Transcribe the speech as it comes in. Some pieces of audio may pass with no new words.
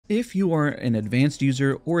If you are an advanced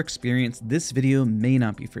user or experienced, this video may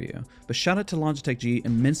not be for you, but shout out to Logitech G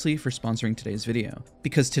immensely for sponsoring today's video.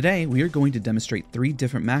 Because today we are going to demonstrate 3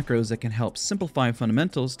 different macros that can help simplify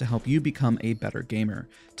fundamentals to help you become a better gamer.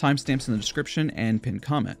 Timestamps in the description and pinned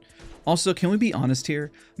comment. Also, can we be honest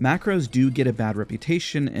here? Macros do get a bad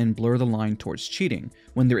reputation and blur the line towards cheating,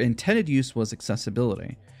 when their intended use was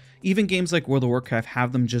accessibility. Even games like World of Warcraft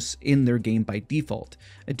have them just in their game by default.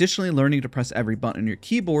 Additionally, learning to press every button on your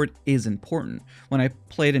keyboard is important. When I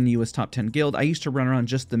played in the US Top 10 Guild, I used to run around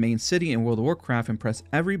just the main city in World of Warcraft and press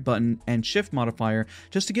every button and shift modifier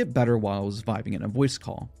just to get better while I was vibing in a voice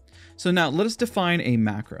call. So now let us define a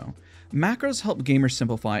macro. Macros help gamers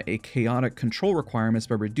simplify a chaotic control requirements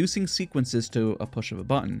by reducing sequences to a push of a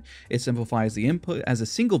button. It simplifies the input as a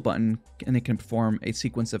single button and it can perform a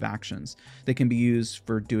sequence of actions. They can be used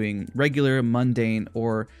for doing regular, mundane,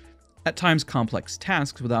 or at times complex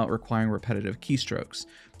tasks without requiring repetitive keystrokes.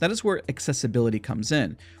 That is where accessibility comes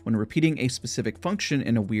in. When repeating a specific function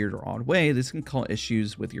in a weird or odd way, this can cause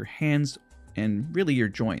issues with your hands and really your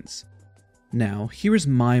joints. Now, here is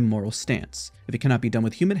my moral stance. If it cannot be done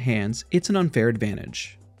with human hands, it's an unfair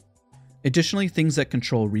advantage. Additionally, things that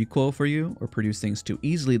control recoil for you or produce things too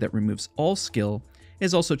easily that removes all skill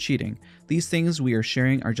is also cheating. These things we are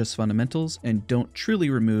sharing are just fundamentals and don't truly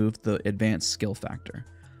remove the advanced skill factor.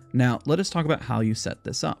 Now, let us talk about how you set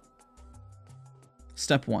this up.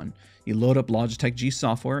 Step 1. You load up Logitech G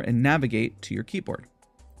software and navigate to your keyboard.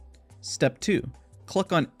 Step 2.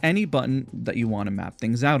 Click on any button that you want to map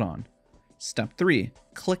things out on. Step 3,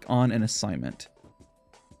 click on an assignment.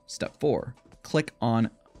 Step 4, click on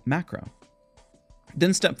macro.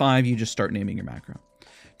 Then step 5, you just start naming your macro.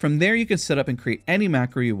 From there, you can set up and create any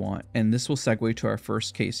macro you want, and this will segue to our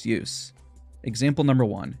first case use. Example number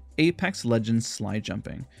 1, Apex Legends slide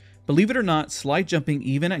jumping. Believe it or not, slide jumping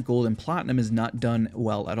even at gold and platinum is not done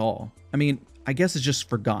well at all. I guess it's just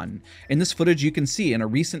forgotten. In this footage you can see in a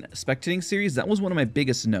recent spectating series, that was one of my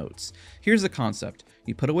biggest notes. Here's the concept.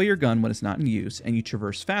 You put away your gun when it's not in use and you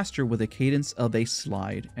traverse faster with a cadence of a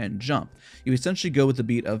slide and jump. You essentially go with the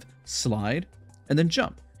beat of slide and then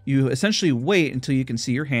jump. You essentially wait until you can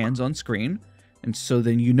see your hands on screen, and so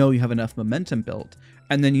then you know you have enough momentum built,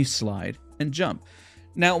 and then you slide and jump.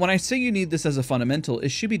 Now, when I say you need this as a fundamental, it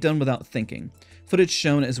should be done without thinking. Footage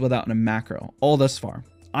shown is without a macro, all thus far.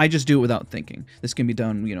 I just do it without thinking. This can be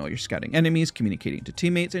done, you're scouting enemies, communicating to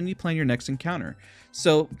teammates, and you plan your next encounter.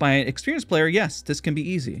 So by an experienced player, yes, this can be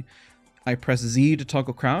easy. I press Z to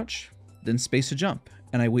toggle crouch, then space to jump,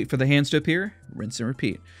 and I wait for the hands to appear, rinse and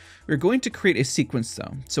repeat. We're going to create a sequence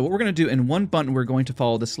though. So what we're going to do in one button, we're going to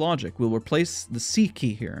follow this logic. We'll replace the C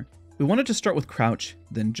key here. We want it to start with crouch,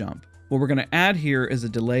 then jump. What we're going to add here is a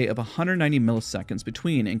delay of 190 milliseconds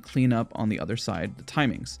between and clean up on the other side the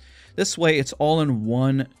timings. This way it's all in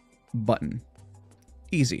one button.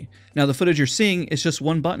 Easy. Now the footage you're seeing is just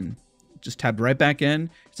one button. Just tab right back in.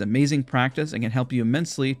 It's amazing practice and can help you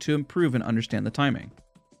immensely to improve and understand the timing.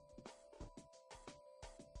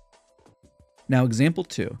 Now example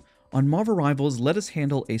 2. On Marvel Rivals, let us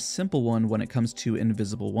handle a simple one when it comes to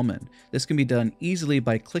Invisible Woman. This can be done easily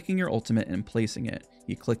by clicking your ultimate and placing it.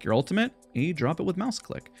 You click your ultimate and you drop it with mouse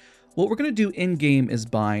click. What we're going to do in-game is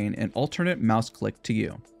bind an alternate mouse click to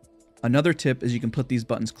you. Another tip is you can put these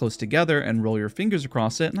buttons close together and roll your fingers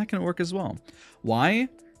across it, and that can work as well. Why?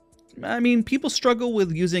 People struggle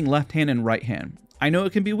with using left hand and right hand. I know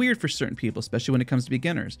it can be weird for certain people, especially when it comes to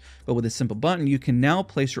beginners, but with a simple button, you can now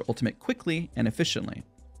place your ultimate quickly and efficiently.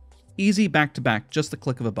 Easy back-to-back, just the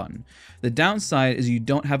click of a button. The downside is you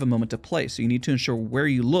don't have a moment to play, so you need to ensure where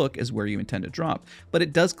you look is where you intend to drop, but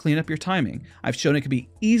it does clean up your timing. I've shown it can be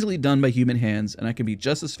easily done by human hands, and it can be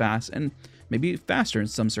just as fast and maybe faster in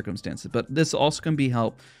some circumstances, but this also can be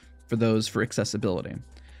helpful for those for accessibility.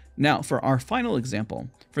 Now, for our final example,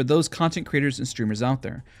 for those content creators and streamers out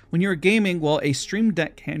there, when you're gaming, while a stream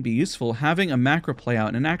deck can be useful, having a macro play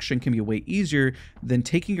out in action can be way easier than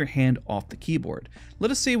taking your hand off the keyboard.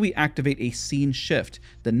 Let us say we activate a scene shift,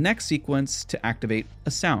 the next sequence to activate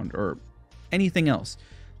a sound or anything else.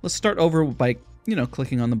 Let's start over by,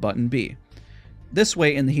 clicking on the button B. This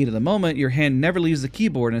way, in the heat of the moment, your hand never leaves the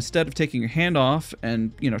keyboard. Instead of taking your hand off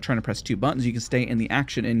and, trying to press 2 buttons, you can stay in the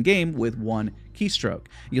action in-game with 1 keystroke.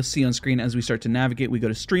 You'll see on screen as we start to navigate, we go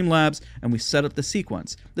to Streamlabs and we set up the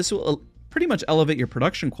sequence. This will pretty much elevate your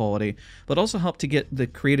production quality, but also help to get the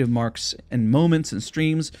creative marks and moments and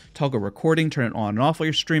streams, toggle recording, turn it on and off while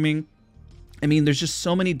you're streaming. I mean, there's just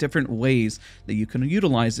so many different ways that you can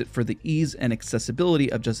utilize it for the ease and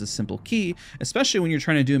accessibility of just a simple key, especially when you're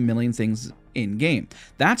trying to do a million things in game.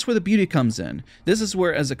 That's where the beauty comes in. This is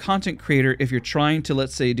where, as a content creator, if you're trying to,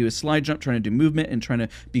 let's say, do a slide jump, trying to do movement and trying to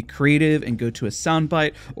be creative and go to a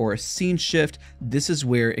soundbite or a scene shift, this is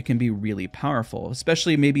where it can be really powerful,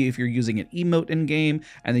 especially maybe if you're using an emote in game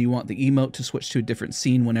and then you want the emote to switch to a different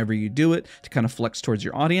scene whenever you do it to kind of flex towards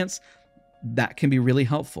your audience. That can be really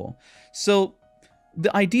helpful. So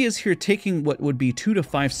the idea is here taking what would be 2 to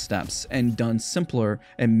 5 steps and done simpler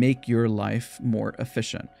and make your life more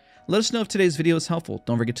efficient. Let us know if today's video is helpful.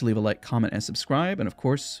 Don't forget to leave a like, comment, and subscribe. And of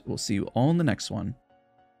course, we'll see you all in the next one.